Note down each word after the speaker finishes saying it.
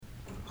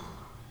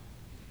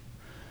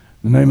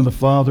In the name of the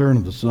Father, and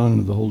of the Son,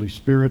 and of the Holy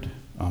Spirit.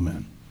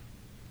 Amen.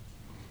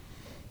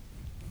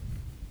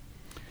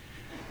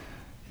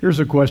 Here's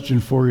a question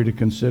for you to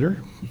consider.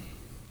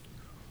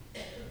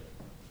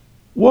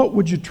 What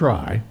would you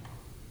try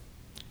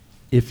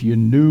if you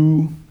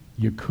knew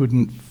you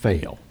couldn't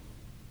fail?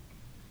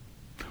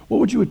 What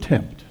would you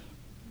attempt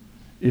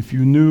if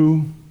you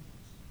knew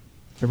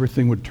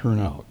everything would turn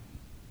out?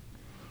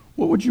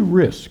 What would you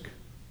risk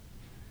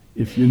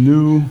if you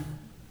knew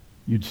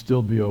you'd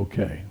still be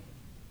okay?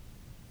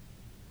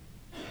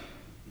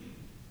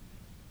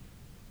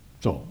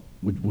 So,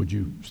 would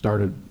you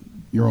start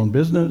your own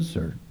business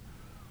or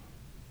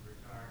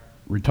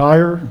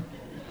retire?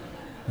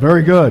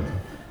 Very good.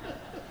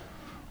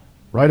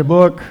 Write a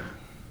book,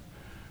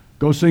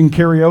 go sing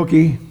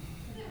karaoke,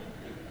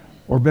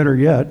 or better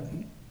yet,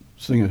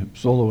 sing a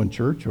solo in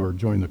church or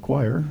join the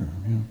choir.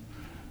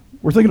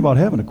 We're thinking about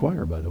having a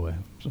choir, by the way.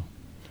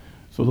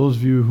 So those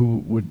of you who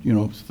would,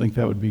 think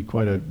that would be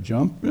quite a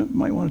jump,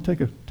 might want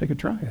to take a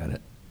try at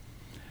it.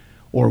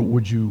 Or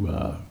would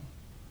you,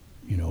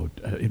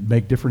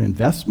 make different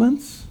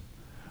investments?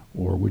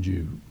 Or would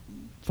you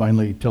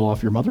finally tell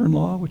off your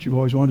mother-in-law, which you've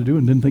always wanted to do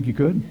and didn't think you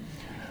could?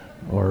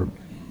 Or,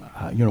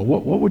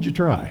 what would you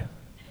try?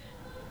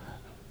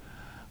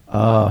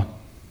 But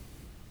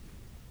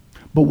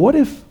what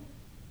if,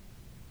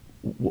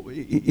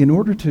 in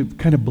order to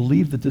kind of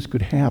believe that this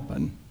could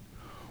happen,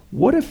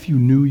 what if you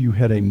knew you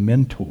had a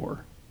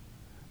mentor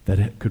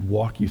that could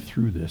walk you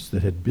through this,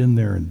 that had been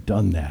there and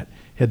done that,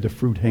 had the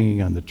fruit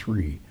hanging on the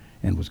tree,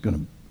 and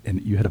and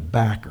you had a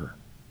backer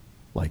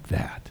like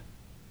that?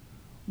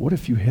 What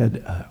if you had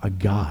a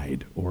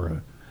guide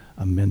or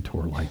a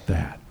mentor like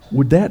that?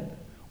 Would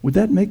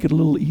that make it a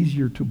little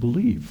easier to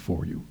believe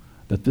for you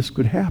that this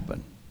could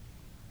happen?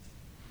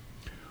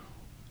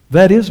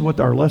 That is what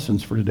our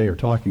lessons for today are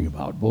talking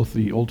about, both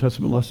the Old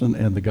Testament lesson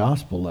and the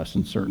gospel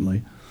lesson,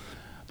 certainly.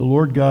 The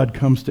Lord God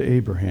comes to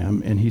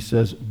Abraham and he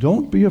says,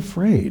 "Don't be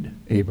afraid,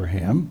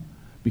 Abraham,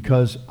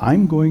 because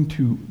I'm going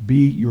to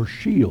be your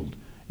shield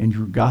and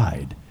your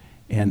guide,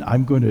 and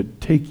I'm going to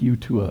take you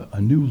to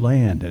a new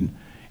land,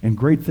 and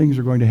great things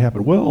are going to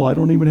happen." "Well, I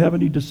don't even have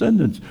any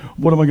descendants.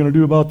 What am I going to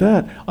do about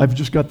that? I've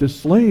just got this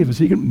slave. Is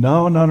he going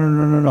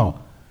to..." No.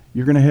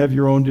 You're going to have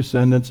your own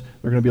descendants.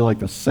 They're going to be like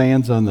the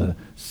sands on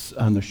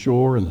the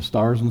shore and the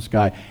stars in the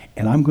sky,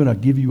 and I'm going to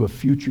give you a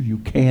future you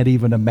can't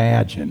even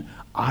imagine.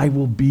 I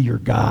will be your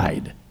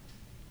guide.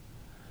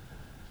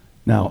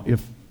 Now,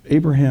 if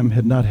Abraham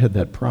had not had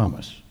that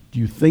promise, do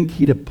you think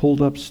he'd have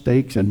pulled up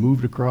stakes and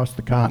moved across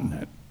the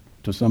continent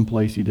to some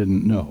place he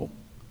didn't know?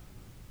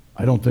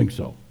 I don't think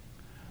so.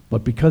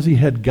 But because he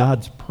had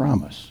God's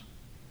promise,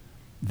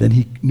 then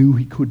he knew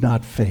he could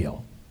not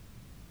fail.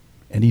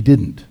 And he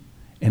didn't.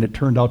 And it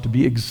turned out to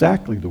be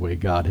exactly the way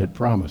God had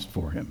promised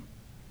for him.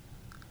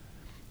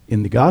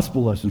 In the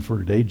gospel lesson for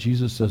today,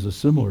 Jesus says a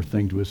similar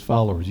thing to his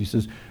followers. He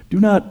says, do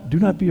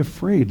not be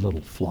afraid,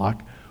 little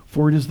flock,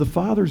 for it is the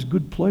Father's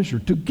good pleasure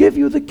to give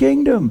you the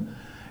kingdom.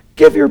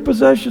 Give your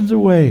possessions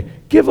away.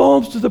 Give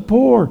alms to the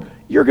poor.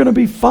 You're going to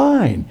be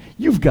fine.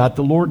 You've got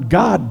the Lord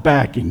God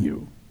backing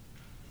you.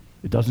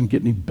 It doesn't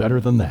get any better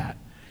than that.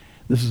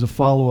 This is a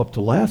follow-up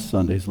to last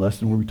Sunday's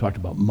lesson where we talked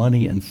about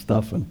money and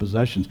stuff and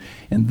possessions.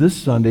 And this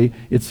Sunday,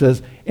 it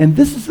says, and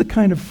this is the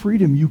kind of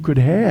freedom you could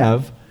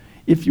have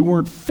if you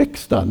weren't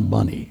fixed on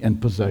money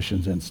and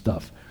possessions and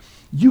stuff.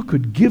 You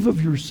could give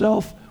of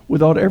yourself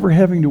without ever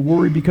having to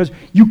worry because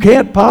you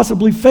can't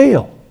possibly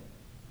fail.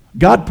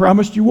 God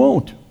promised you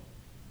won't.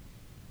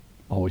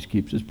 Always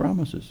keeps his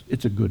promises.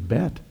 It's a good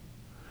bet.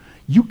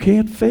 You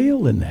can't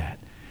fail in that.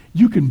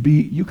 You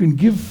can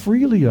give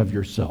freely of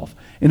yourself,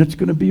 and it's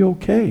going to be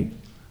okay.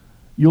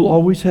 You'll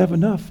always have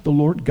enough. The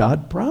Lord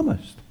God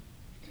promised.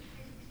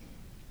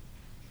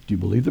 Do you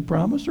believe the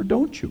promise or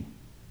don't you?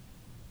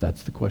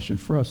 That's the question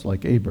for us,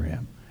 like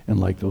Abraham and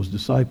like those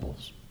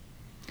disciples.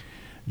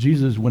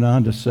 Jesus went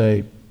on to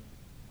say,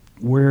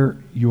 where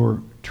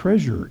your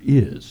treasure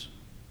is,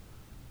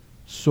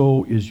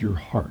 so is your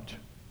heart.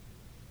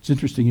 It's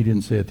interesting he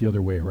didn't say it the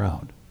other way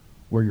around.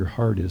 Where your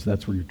heart is,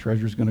 that's where your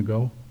treasure is going to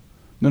go.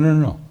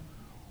 No.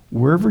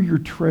 Wherever your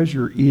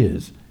treasure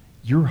is,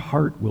 your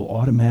heart will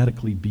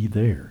automatically be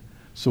there.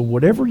 So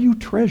whatever you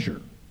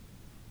treasure,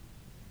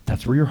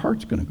 that's where your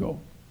heart's going to go.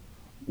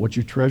 What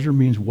you treasure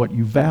means what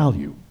you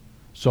value.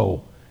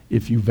 So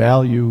if you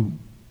value,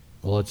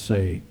 well, let's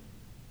say,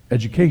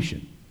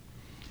 education,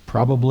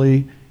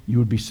 probably you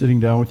would be sitting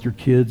down with your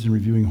kids and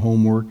reviewing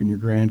homework and your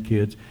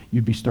grandkids.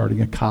 You'd be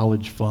starting a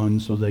college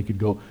fund so they could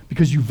go,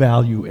 because you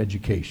value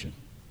education.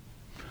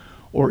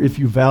 Or if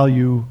you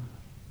value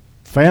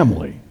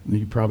family,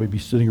 you'd probably be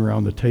sitting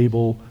around the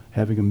table,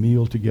 having a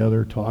meal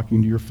together,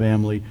 talking to your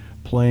family,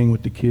 playing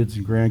with the kids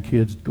and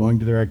grandkids, going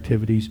to their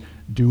activities,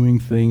 doing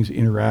things,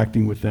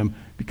 interacting with them,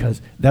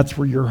 because that's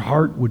where your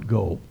heart would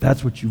go.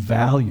 That's what you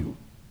value.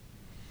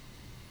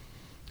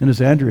 And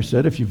as Andrea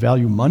said, if you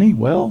value money,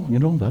 well,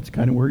 that's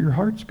kind of where your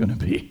heart's going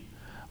to be.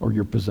 Or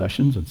your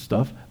possessions and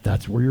stuff,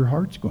 that's where your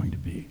heart's going to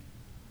be.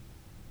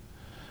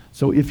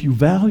 So if you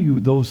value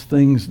those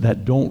things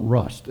that don't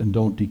rust and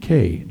don't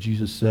decay,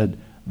 Jesus said,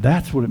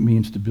 that's what it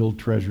means to build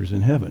treasures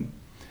in heaven.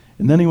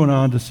 And then he went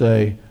on to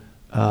say,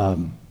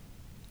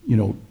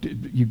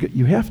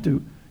 you have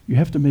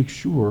to make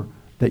sure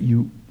that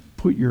you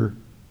put your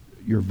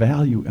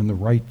value in the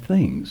right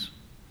things.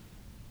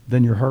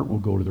 Then your heart will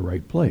go to the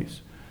right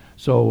place.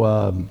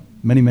 So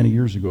many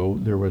years ago,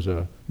 there was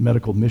a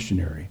medical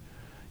missionary.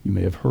 You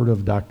may have heard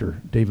of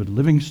Dr. David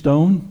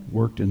Livingstone,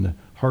 worked in the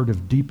heart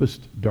of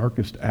deepest,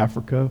 darkest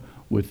Africa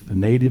with the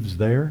natives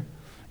there,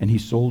 and he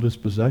sold his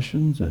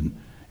possessions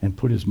and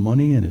put his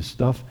money and his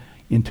stuff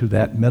into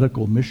that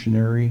medical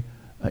missionary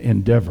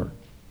endeavor.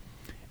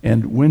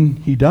 And when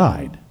he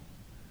died,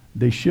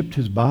 they shipped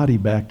his body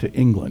back to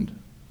England,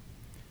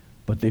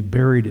 but they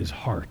buried his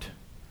heart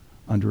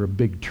under a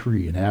big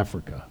tree in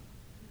Africa,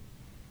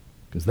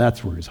 because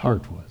that's where his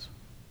heart was.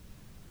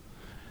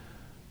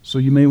 So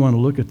you may want to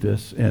look at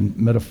this and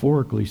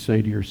metaphorically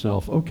say to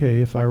yourself,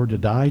 okay, if I were to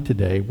die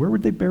today, where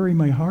would they bury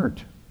my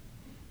heart?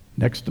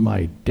 Next to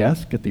my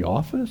desk at the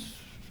office?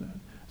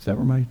 Is that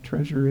where my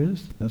treasure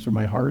is? That's where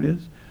my heart is?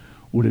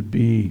 Would it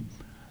be,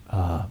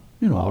 out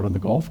on the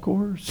golf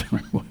course?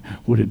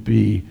 Would it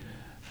be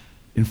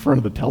in front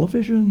of the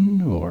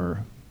television,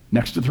 or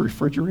next to the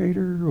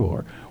refrigerator,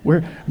 or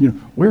where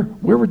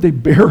would they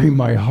bury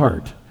my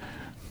heart?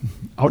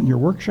 Out in your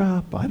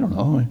workshop? I don't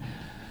know.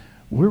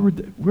 Where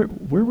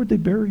would they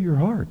bury your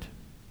heart?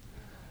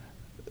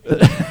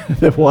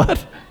 The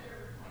what?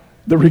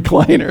 The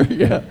recliner,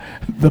 yeah.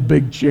 The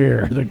big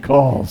chair that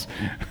calls.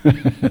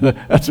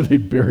 That's where they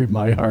bury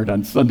my heart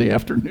on Sunday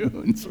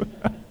afternoons.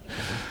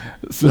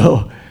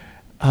 So,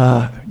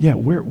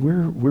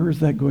 where is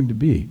that going to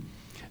be?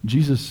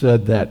 Jesus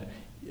said that.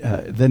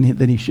 Then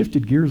he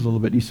shifted gears a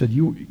little bit. He said,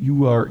 "You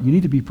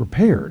need to be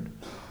prepared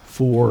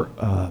for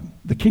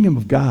the kingdom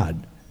of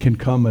God can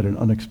come at an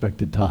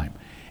unexpected time."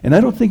 And I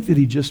don't think that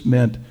he just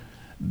meant,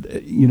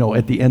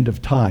 at the end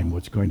of time,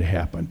 what's going to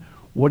happen.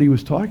 What he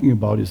was talking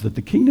about is that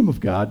the kingdom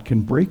of God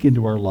can break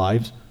into our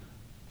lives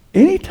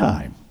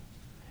anytime.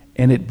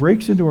 And it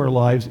breaks into our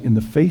lives in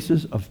the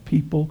faces of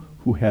people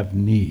who have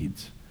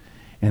needs.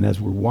 And as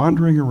we're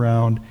wandering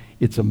around,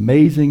 it's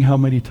amazing how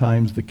many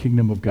times the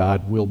kingdom of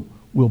God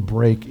will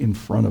break in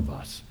front of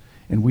us.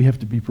 And we have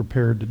to be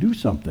prepared to do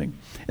something.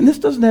 And this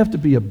doesn't have to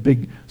be a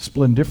big,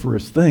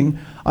 splendiferous thing.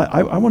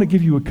 I want to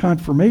give you a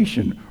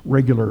confirmation,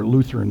 regular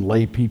Lutheran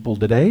lay people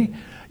today.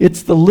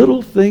 It's the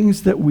little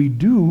things that we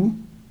do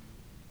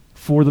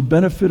for the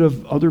benefit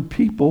of other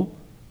people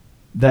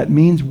that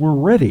means we're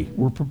ready,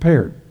 we're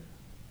prepared.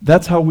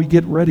 That's how we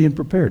get ready and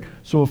prepared.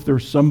 So if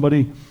there's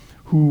somebody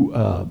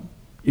who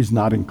is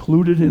not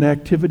included in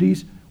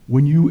activities,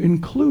 when you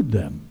include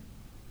them,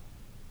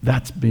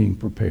 that's being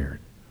prepared.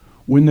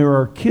 When there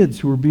are kids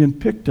who are being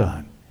picked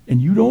on,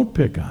 and you don't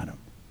pick on them,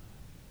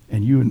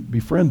 and you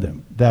befriend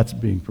them, that's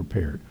being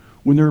prepared.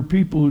 When there are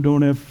people who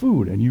don't have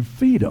food, and you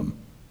feed them.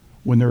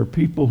 When there are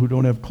people who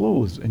don't have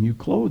clothes, and you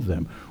clothe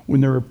them.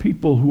 When there are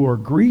people who are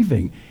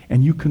grieving,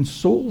 and you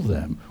console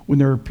them. When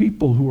there are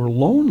people who are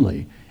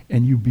lonely,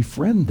 and you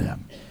befriend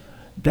them.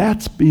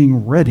 That's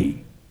being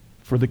ready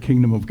for the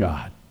kingdom of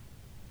God.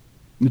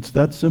 It's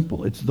that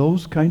simple. It's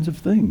those kinds of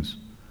things.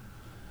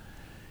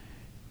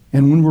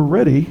 And when we're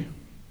ready,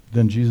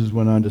 then Jesus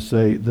went on to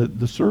say that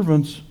the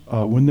servants,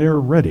 when they're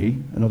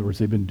ready, in other words,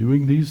 they've been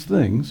doing these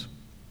things,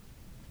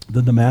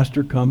 then the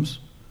master comes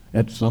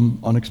at some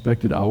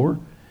unexpected hour,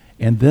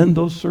 and then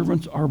those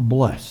servants are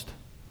blessed.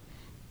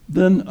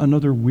 Then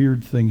another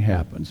weird thing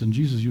happens, and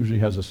Jesus usually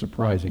has a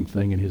surprising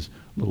thing in his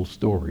little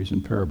stories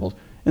and parables,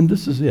 and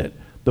this is it.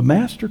 The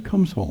master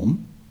comes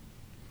home,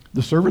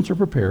 the servants are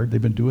prepared,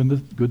 they've been doing the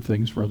good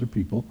things for other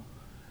people.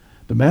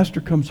 The master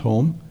comes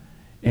home,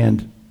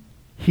 and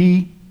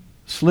he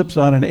slips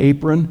on an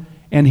apron,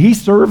 and he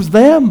serves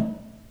them.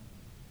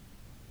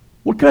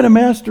 What kind of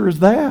master is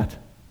that?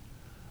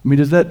 I mean,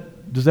 does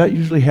that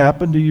usually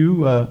happen to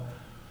you?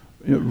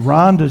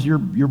 Ron, does your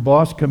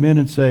boss come in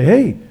and say,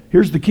 "Hey,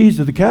 here's the keys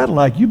to the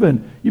Cadillac. You've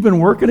been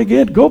working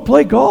again. Go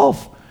play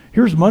golf.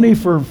 Here's money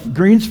for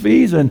greens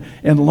fees and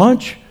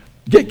lunch.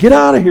 Get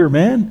out of here,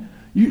 man.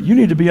 You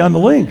need to be on the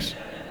links."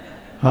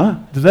 Huh?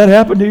 Does that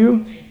happen to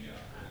you?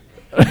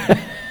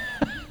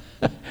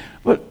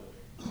 But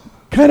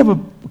kind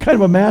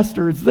of a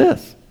master is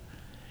this.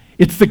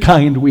 It's the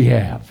kind we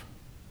have.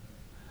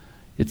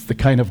 It's the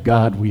kind of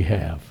God we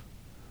have,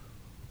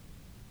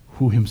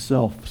 who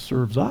himself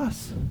serves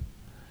us.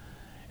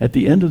 At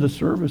the end of the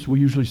service, we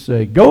usually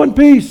say, "Go in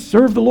peace,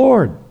 serve the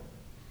Lord."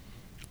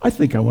 I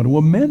think I want to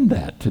amend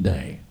that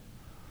today.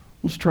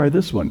 Let's try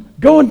this one.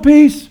 "Go in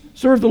peace,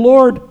 serve the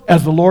Lord,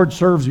 as the Lord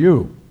serves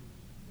you."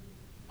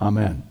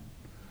 Amen.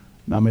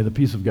 Now may the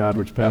peace of God,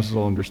 which passes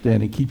all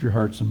understanding, keep your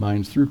hearts and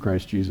minds through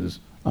Christ Jesus.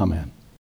 Amen.